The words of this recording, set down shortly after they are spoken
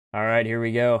All right, here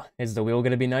we go. Is the wheel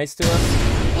gonna be nice to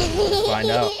us? Let's find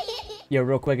out. Yo,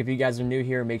 real quick, if you guys are new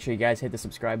here, make sure you guys hit the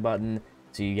subscribe button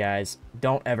so you guys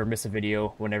don't ever miss a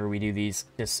video whenever we do these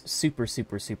just super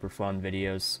fun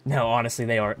videos. No, honestly,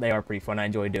 they are pretty fun. I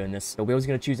enjoy doing this. The wheel's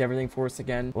gonna choose everything for us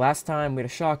again. Last time we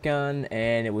had a shotgun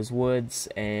and it was woods,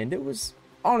 and it was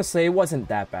honestly, it wasn't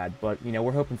that bad, but you know,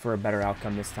 we're hoping for a better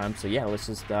outcome this time. So yeah, let's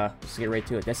get right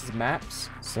to it. This is maps.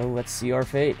 So let's see our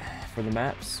fate for the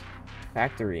maps.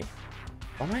 Factory.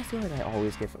 Why do I feel like I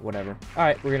always get whatever?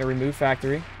 Alright, we're gonna remove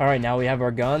factory. Alright, now we have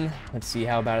our gun. Let's see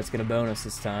how bad it's gonna bonus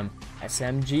this time.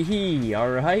 SMG,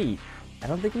 alright. I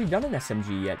don't think we've done an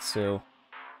SMG yet, so...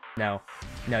 No,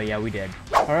 yeah, we did.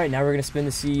 Alright, now we're gonna spin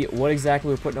to see what exactly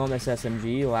we're putting on this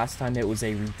SMG. Last time it was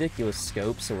a ridiculous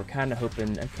scope, so we're kind of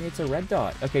hoping... Okay, it's a red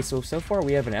dot. Okay, so far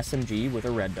we have an SMG with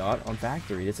a red dot on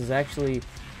factory. This is actually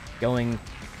going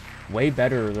way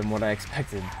better than what I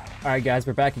expected. Alright guys,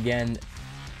 we're back again.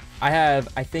 I have,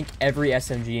 I think, every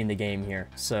SMG in the game here,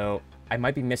 so I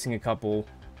might be missing a couple,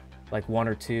 like one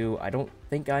or two. I don't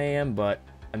think I am, but,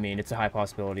 I mean, it's a high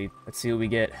possibility. Let's see what we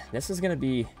get. This is gonna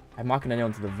be, I'm not gonna know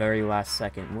until the very last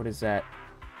second. What is that?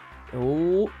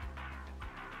 Oh.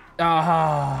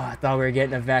 Ah, I thought we were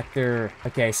getting a Vector.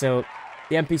 Okay, so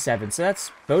the MP7. So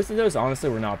that's, both of those,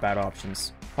 honestly, were not bad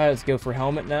options. Alright, let's go for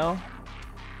helmet now.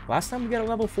 Last time we got a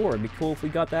level 4. It'd be cool if we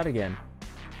got that again.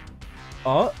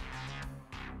 Oh.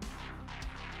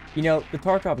 You know, the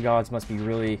Tarkov gods must be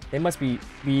really, they must be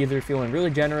either feeling really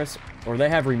generous or they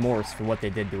have remorse for what they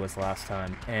did to us last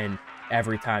time and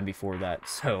every time before that.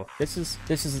 So this is,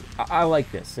 I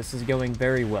like this. This is going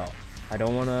very well. I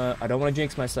don't wanna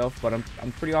jinx myself, but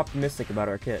I'm pretty optimistic about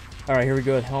our kit. All right, here we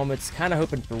go with helmets. Kind of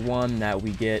hoping for one that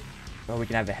we get, or we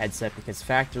can have a headset, because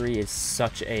factory is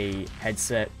such a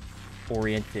headset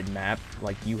oriented map.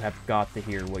 Like, you have got to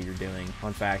hear what you're doing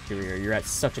on factory or you're at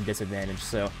such a disadvantage.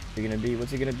 So what's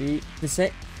it gonna be the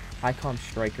same? High comm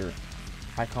striker.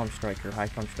 I kind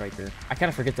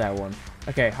of forget that one.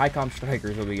 Okay, high comm striker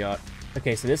is what we got.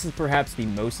 Okay, so this is perhaps the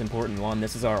most important one.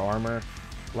 This is our armor.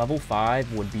 Level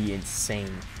 5 would be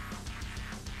insane.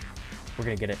 We're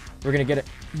gonna get it.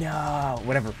 No,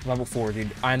 whatever. Level 4,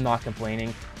 dude. I'm not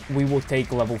complaining. We will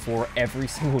take level 4 every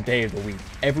single day of the week.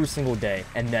 Every single day,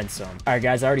 and then some. Alright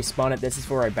guys, I already spun it. This is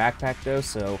for our backpack though,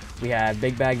 so we have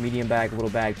big bag, medium bag, little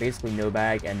bag, basically no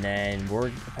bag, and then we're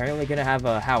apparently gonna have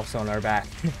a house on our back.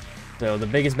 So the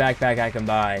biggest backpack I can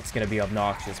buy, it's gonna be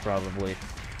obnoxious probably.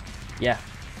 Yeah.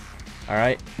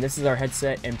 Alright, this is our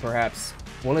headset, and perhaps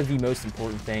one of the most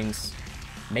important things,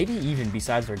 maybe even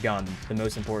besides our gun, the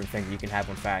most important thing that you can have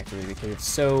on factory, because it's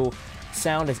so...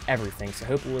 sound is everything, so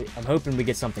hopefully, I'm hoping we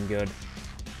get something good.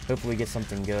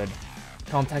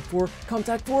 Contact 4!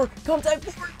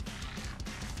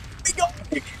 We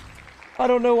got it! I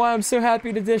don't know why I'm so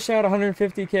happy to dish out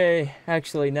 150k.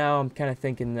 Actually, now I'm kind of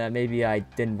thinking that maybe I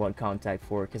didn't want contact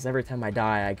 4, because every time I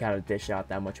die, I gotta dish out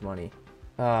that much money.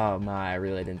 Oh my, I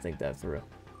really didn't think that through.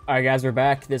 Alright guys, we're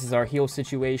back. This is our heal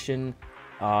situation.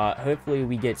 Hopefully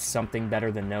we get something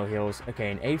better than no heals.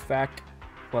 Okay, an AFAC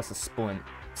plus a splint.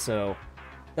 So,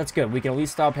 that's good. We can at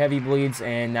least stop heavy bleeds,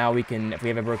 and now we can, if we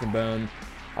have a broken bone.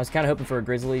 I was kind of hoping for a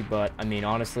grizzly, but, I mean,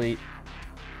 honestly,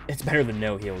 it's better than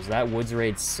no heals. That woods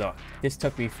raid sucked. This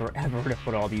took me forever to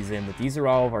put all these in, but these are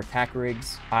all of our tack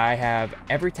rigs. I have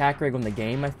every tack rig on the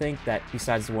game, I think, that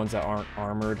besides the ones that aren't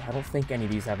armored. I don't think any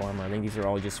of these have armor. I think these are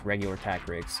all just regular tack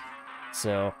rigs.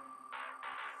 So,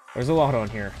 there's a lot on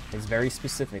here. It's very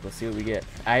specific. Let's see what we get.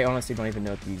 I honestly don't even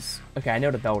know what these... Okay, I know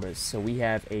the belt is. So we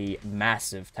have a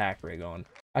massive tack rig on.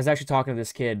 I was actually talking to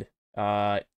this kid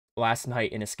last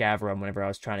night in a scav run whenever I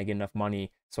was trying to get enough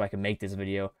money so I could make this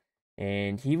video.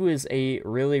 And he was a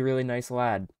really nice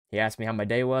lad. He asked me how my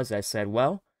day was. I said,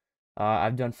 well,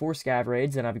 I've done 4 scav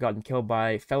raids and I've gotten killed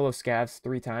by fellow scavs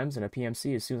 3 times and a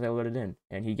PMC as soon as I loaded in.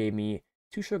 And he gave me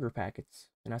 2 sugar packets.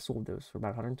 And I sold those for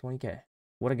about 120k.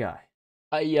 What a guy.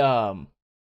 I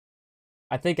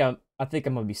think I'm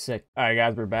gonna be sick. Alright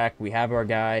guys, we're back. We have our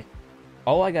guy.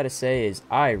 All I gotta say is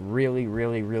I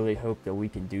really hope that we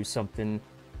can do something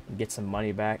and get some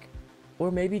money back.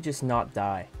 Or maybe just not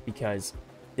die, because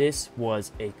this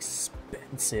was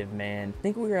expensive, man. I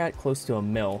think we were at close to $1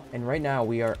 mil, and right now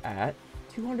we are at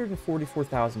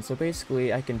 244,000. So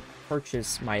basically I can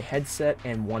purchase my headset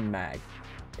and 1 mag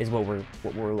is what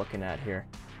we're looking at here.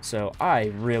 So I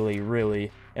really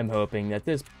am hoping that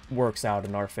this works out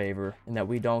in our favor and that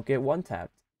we don't get one-tapped.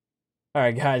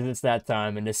 Alright guys, it's that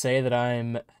time, and to say that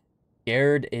I'm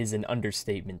scared is an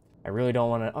understatement. I really don't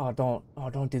want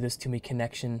to... don't do this to me,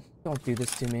 connection. Don't do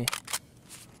this to me.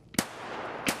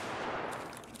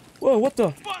 Whoa, what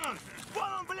the...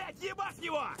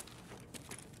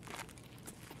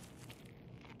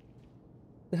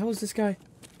 The hell is this guy?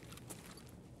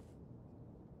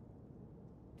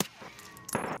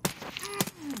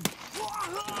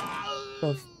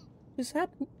 What just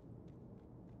happened?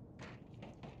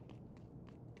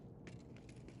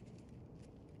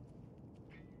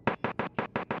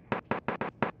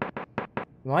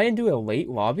 Am I into a late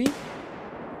lobby?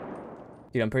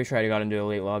 Dude, I'm pretty sure I got into a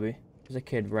late lobby. There's a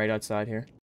kid right outside here.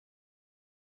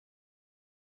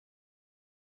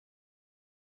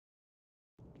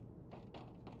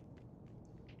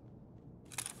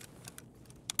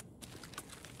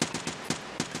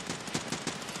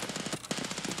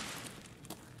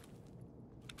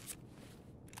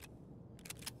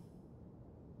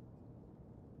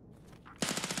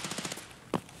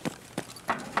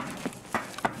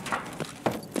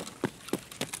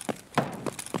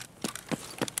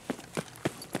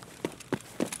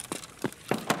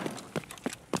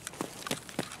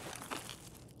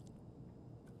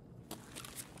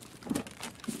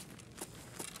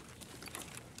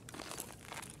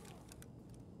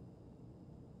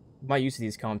 I'm not used to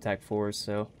these contact fours,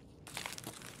 so.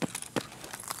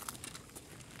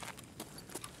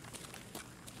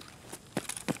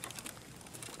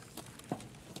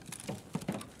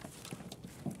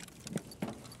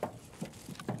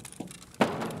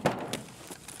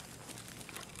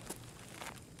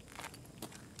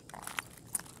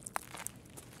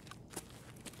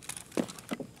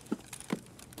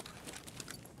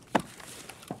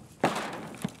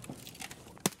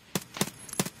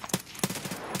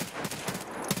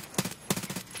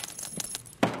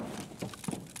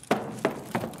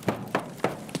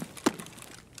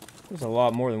 There's a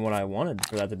lot more than what I wanted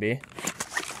for that to be.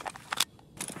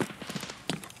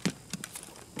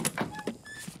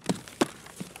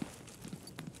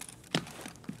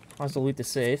 I'll also loot the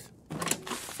safe.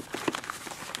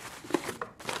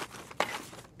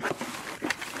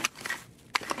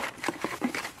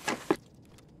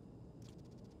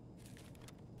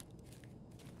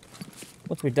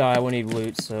 Once we die, we'll need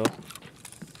loot, so.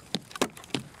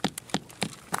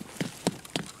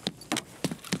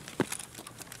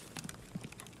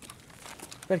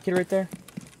 Is that a kid right there?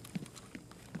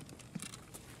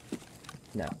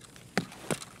 No.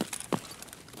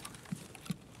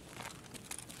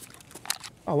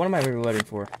 Oh, what am I reloading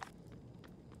for?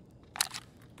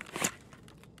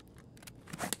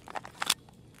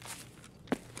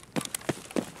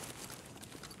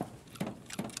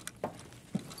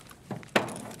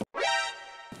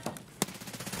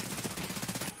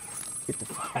 Get the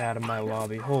fuck out of my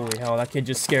lobby. Holy hell, that kid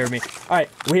just scared me. Alright,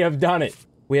 we have done it.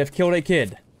 We have killed a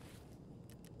kid.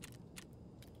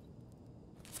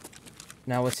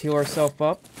 Now let's heal ourselves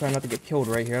up. Try not to get killed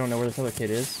right here. I don't know where this other kid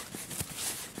is.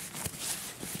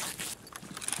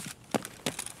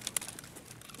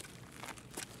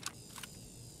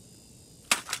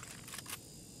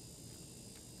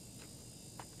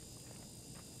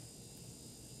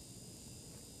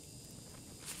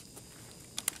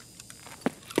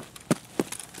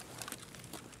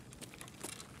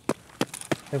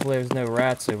 Hopefully there's no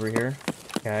rats over here.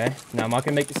 Okay, now I'm not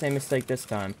gonna make the same mistake this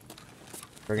time.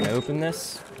 We're gonna open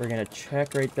this. We're gonna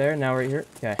check right there. Now right here.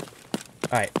 Okay.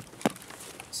 Alright.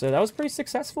 So that was pretty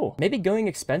successful. Maybe going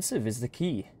expensive is the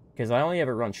key, because I only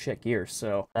ever run shit gear,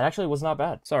 so that actually was not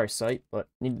bad. Sorry, sight, but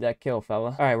needed that kill,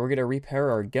 fella. Alright, we're gonna repair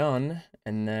our gun,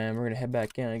 and then we're gonna head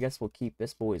back in. I guess we'll keep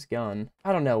this boy's gun.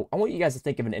 I don't know. I want you guys to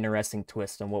think of an interesting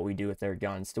twist on what we do with their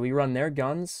guns. Do we run their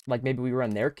guns? Like, maybe we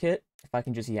run their kit? If I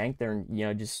can just yank their, you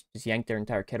know, just yank their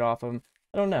entire kit off them.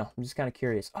 I don't know. I'm just kind of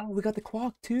curious. Oh, we got the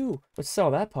clock too. Let's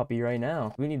sell that puppy right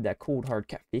now. We need that cold hard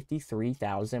cap.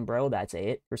 53,000, bro. That's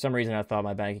it. For some reason, I thought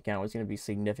my bank account was going to be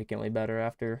significantly better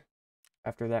after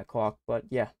that clock. But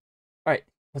yeah. All right.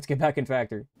 Let's get back in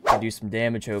factory. Do some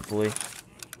damage, hopefully.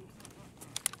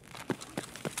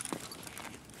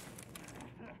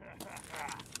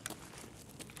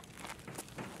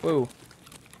 Whoa.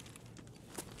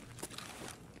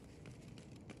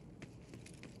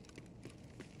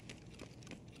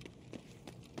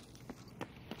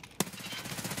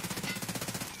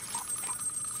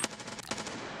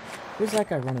 Who's that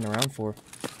guy running around for?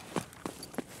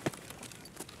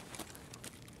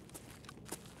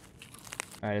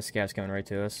 Alright, this scav's coming right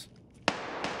to us.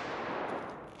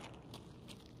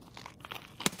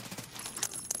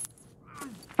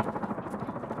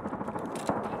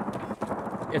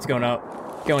 It's going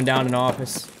up. Going down in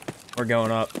office. We're going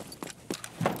up.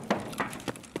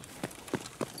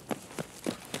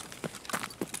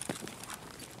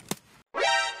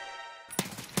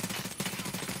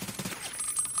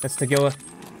 That's Tagilla.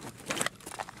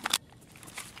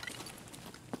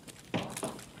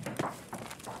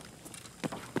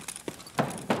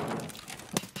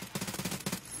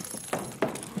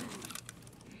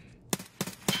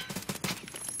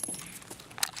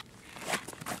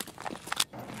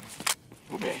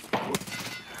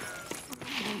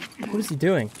 What is he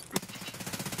doing?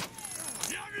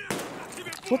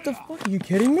 What the fuck? Are you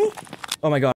kidding me? Oh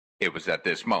my god. It was at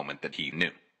this moment that he knew.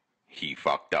 He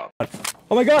fucked up.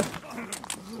 Oh my god!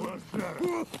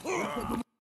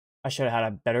 I should have had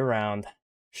a better round.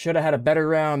 Should have had a better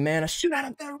round, man. I should have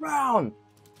had a better round!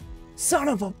 Son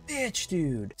of a bitch,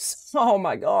 dude. Oh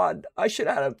my god. I should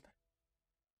have had a...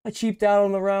 I cheaped out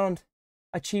on the round.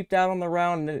 I cheaped out on the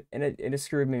round and it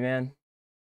screwed me, man.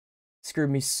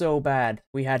 Screwed me so bad.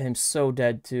 We had him so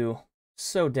dead, too.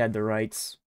 So dead to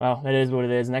rights. Well, it is what it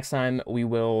is. Next time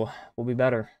we'll be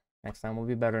better. Next time we'll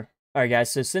be better. Alright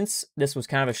guys, so since this was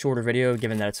kind of a shorter video,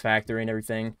 given that it's factory and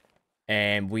everything,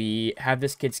 and we have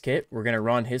this kid's kit, we're going to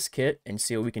run his kit and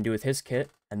see what we can do with his kit,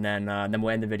 and then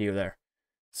we'll end the video there.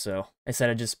 So,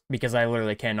 instead of just, because I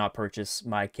literally cannot purchase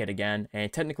my kit again,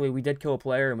 and technically we did kill a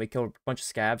player and we killed a bunch of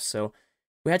scabs, so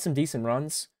we had some decent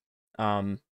runs,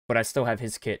 but I still have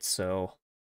his kit, so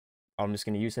I'm just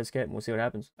going to use his kit and we'll see what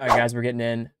happens. Alright guys, we're getting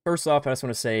in. First off, I just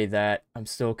want to say that I'm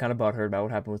still kind of butthurt about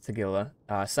what happened with Tagilla.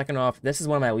 Second off, this is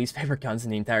one of my least favorite guns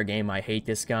in the entire game. I hate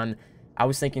this gun. I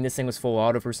was thinking this thing was full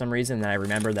auto for some reason, and I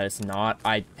remember that it's not.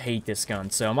 I hate this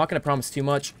gun, so I'm not going to promise too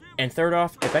much. And third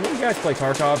off, if any of you guys play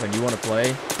Tarkov and you want to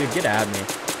play, dude, get at me.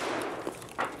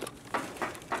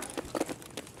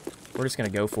 We're just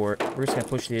going to go for it. We're just going to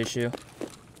push the issue.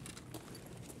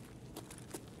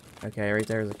 Okay, right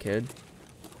there's a kid.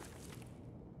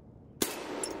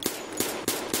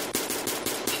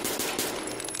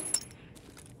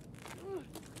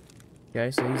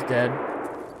 Okay, so he's dead.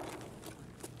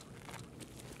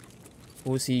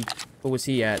 What was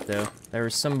he at, though? There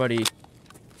was somebody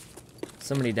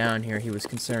down here he was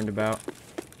concerned about.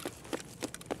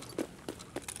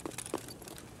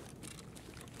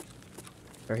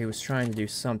 Or he was trying to do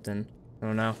something. I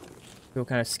don't know. Feel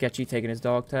kind of sketchy taking his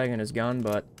dog tag and his gun,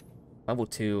 but level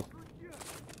 2.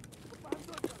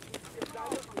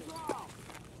 I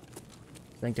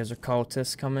think there's a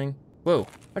cultist coming. Whoa,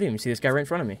 I didn't even see this guy right in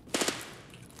front of me.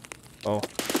 Oh,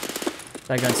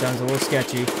 that gun sounds a little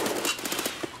sketchy.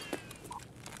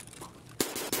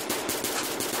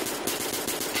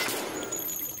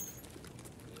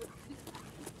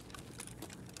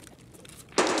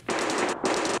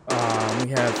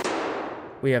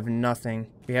 We have nothing.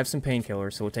 We have some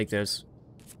painkillers, so we'll take those.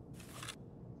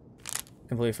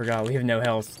 Completely forgot. We have no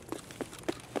health.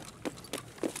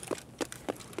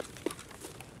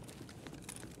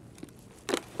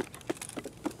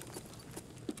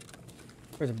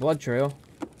 There's a blood trail.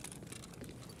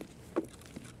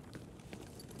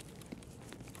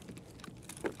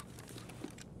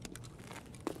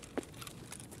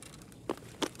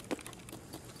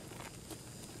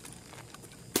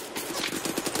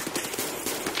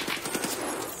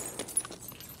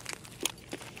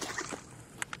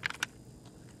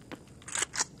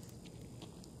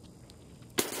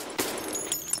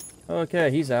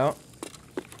 Okay, he's out.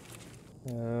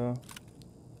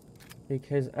 Take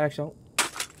his... Actually, I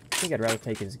think I'd rather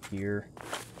take his gear.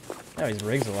 Now his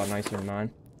rig's a lot nicer than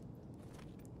mine.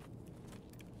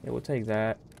 Yeah, we'll take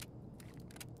that.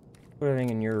 Put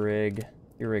everything in your rig.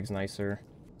 Your rig's nicer.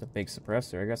 It's a big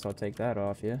suppressor. I guess I'll take that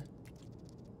off, yeah.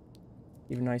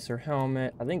 Even nicer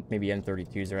helmet. I think maybe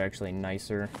M32s are actually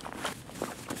nicer.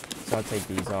 So I'll take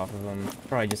these off of them.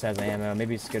 Probably just has ammo.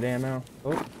 Maybe it's good ammo.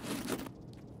 Oh.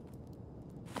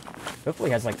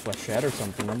 Hopefully it has like flechette or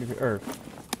something. Or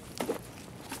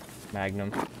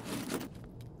Magnum.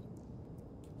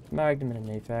 Magnum and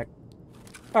an AFAC.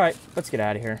 Alright, let's get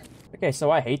out of here. Okay,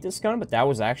 so I hate this gun, but that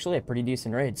was actually a pretty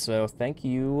decent raid. So thank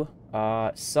you,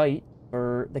 Sight,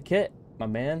 for the kit, my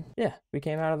man. Yeah, we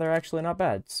came out of there actually not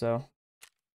bad. So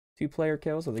 2 player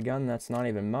kills with a gun that's not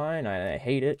even mine. I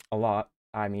hate it a lot.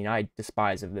 I mean, I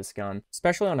despise of this gun.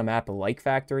 Especially on a map like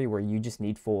Factory where you just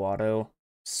need full auto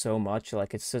so much.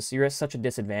 Like, it's just, you're at such a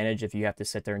disadvantage if you have to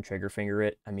sit there and trigger finger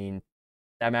it. I mean,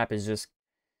 that map is just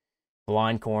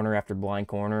blind corner after blind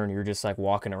corner, and you're just like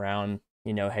walking around,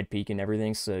 you know, head peek and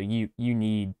everything. So you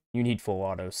need full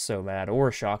auto so bad, or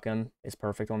a shotgun is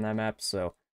perfect on that map.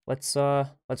 So let's run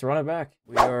it back.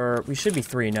 We should be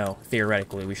 3-0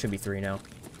 theoretically. We should be 3-0.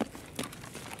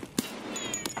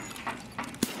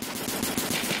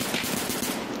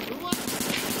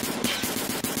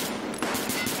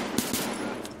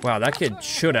 Wow, that kid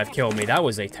should have killed me. That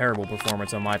was a terrible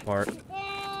performance on my part.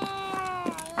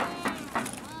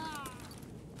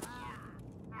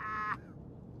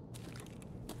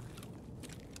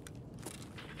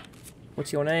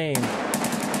 What's your name?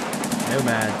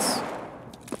 Nomads.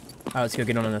 Alright, let's go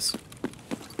get on this.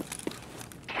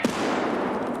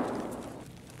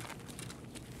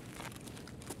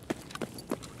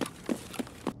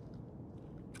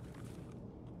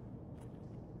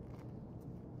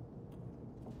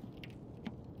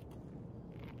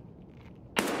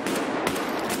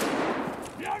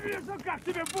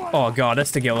 Oh god,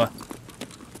 that's Tagilla.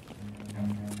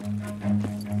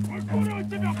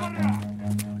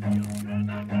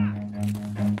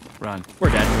 Run. We're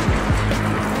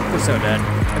dead. We're so dead.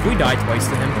 Have we died twice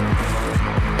to him?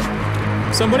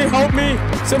 Somebody help me!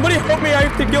 Somebody help me! I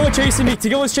have Tagilla chasing me!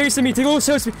 Tagilla's chasing me! Tagilla's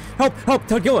chasing me! Help! Help!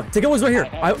 Tagilla! Tagilla's right here!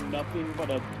 I have nothing but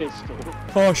a pistol.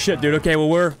 Oh shit, dude. Okay, well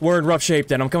we're in rough shape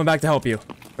then. I'm coming back to help you.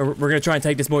 We're gonna try and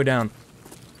take this boy down.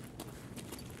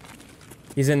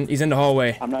 He's in the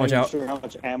hallway. I'm not Watch even out. sure how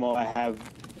much ammo I have.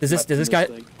 Does this guy?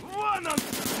 thing.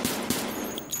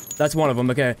 That's one of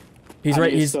them. Okay, he's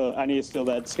right. He's. I need to steal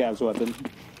that scab's weapon.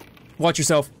 Watch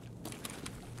yourself.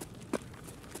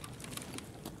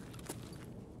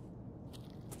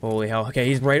 Holy hell. Okay,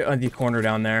 he's right on the corner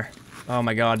down there. Oh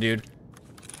my god, dude.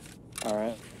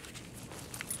 Alright.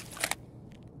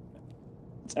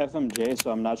 It's FMJ,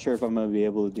 so I'm not sure if I'm gonna be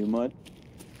able to do much.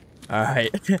 Alright.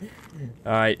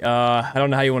 Alright, I don't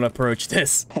know how you want to approach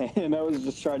this. And I was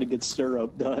just trying to get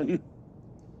stirrup done.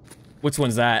 Which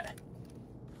one's that?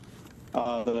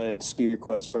 The skier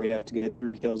quest where you have to get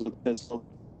 3 kills with a pistol.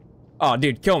 Oh,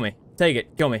 dude, kill me. Take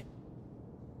it. Kill me.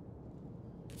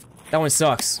 That one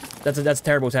sucks. That's a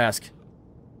terrible task.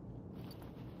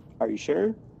 Are you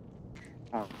sure?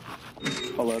 Oh.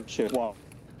 Hold up, shit. Wow.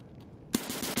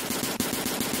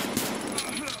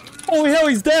 Holy hell,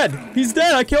 he's dead! He's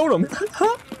dead! I killed him!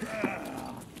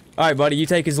 Alright, buddy, you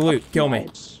take his loot. Kill me.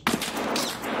 Nice.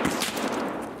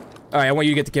 Alright, I want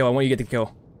you to get the kill. I want you to get the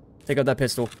kill. Take out that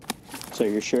pistol. So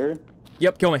you're sure?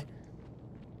 Yep, kill me.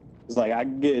 It's like, I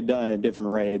can get it done in a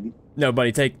different raid. No,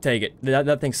 buddy, take it.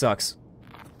 That thing sucks.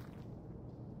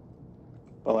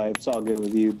 But like, it's all good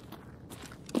with you.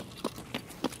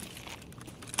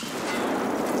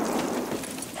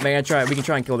 Man, we can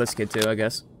try and kill this kid too, I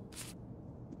guess.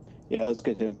 Yeah, let's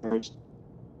get him first.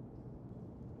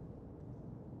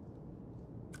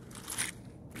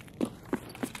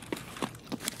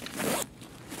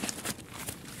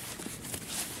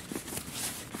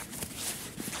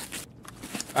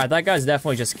 Alright, that guy's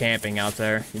definitely just camping out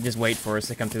there. You just wait for us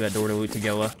to come through that door to loot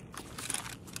Tagilla.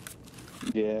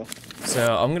 Yeah.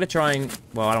 So, I'm gonna try and...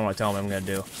 Well, I don't want to tell him what I'm gonna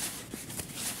do.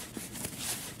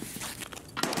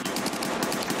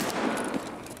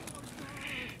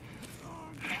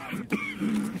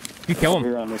 You kill him.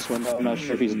 Here on this one. I'm not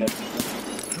sure if he's dead.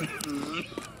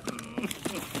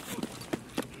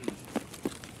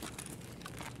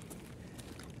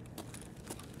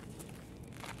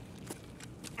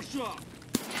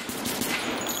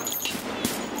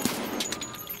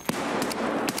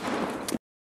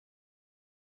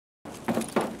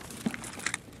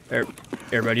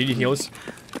 Everybody, need heals?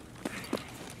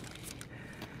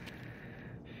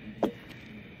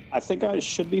 I think I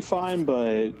should be fine,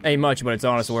 but Ain't much, but it's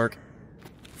honest work.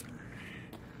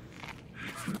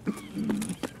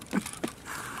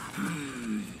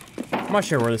 I'm not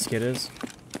sure where this kid is.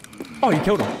 Oh, you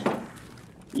killed him.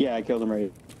 yeah, I killed him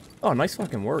right. Oh, nice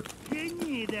fucking work.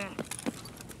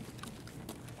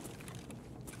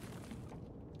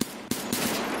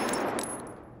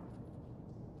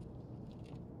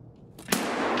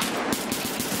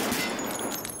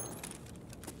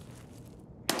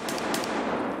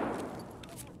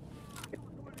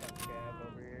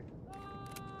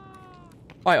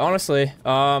 Alright, honestly,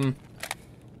 I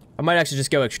might actually just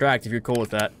go extract if you're cool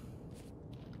with that.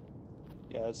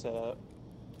 Yeah, it's Oh,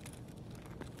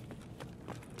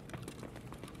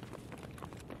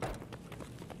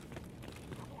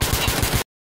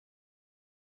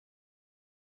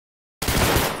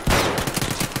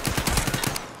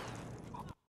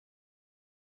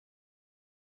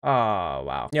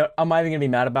 wow. You know, I'm not even gonna be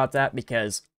mad about that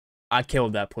because I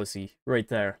killed that pussy right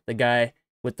there. The guy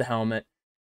with the helmet,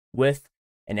 with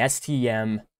an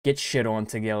STM, gets shit on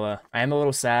Tagilla. I am a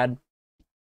little sad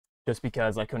just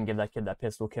because I couldn't give that kid that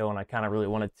pistol kill and I kind of really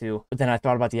wanted to. But then I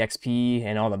thought about the XP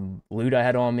and all the loot I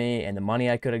had on me and the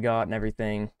money I could have got and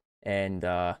everything. And,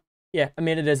 yeah, I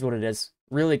mean, it is what it is.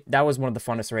 Really, that was one of the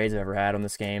funnest raids I've ever had on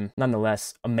this game.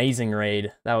 Nonetheless, amazing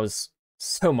raid. That was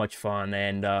so much fun.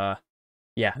 And,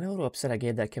 yeah, I'm a little upset I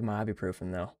gave that kid my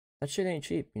ibuprofen, though. That shit ain't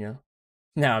cheap, you know?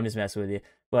 No, I'm just messing with you.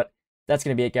 But that's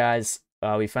going to be it, guys.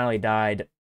 We finally died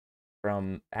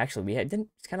from... Actually,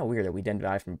 it's kind of weird that we didn't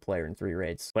die from a player in 3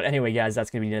 raids. But anyway, guys, that's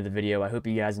going to be the end of the video. I hope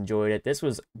you guys enjoyed it. This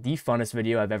was the funnest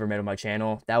video I've ever made on my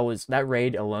channel. That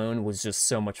raid alone was just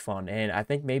so much fun. And I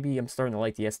think maybe I'm starting to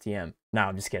like the STM. No,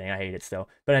 I'm just kidding. I hate it still.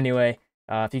 But anyway...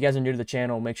 if you guys are new to the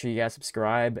channel, make sure you guys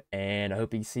subscribe, and I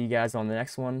hope to see you guys on the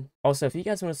next one. Also, if you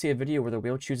guys want to see a video where the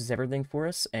wheel chooses everything for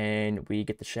us, and we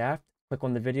get the shaft, click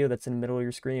on the video that's in the middle of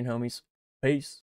your screen, homies. Peace.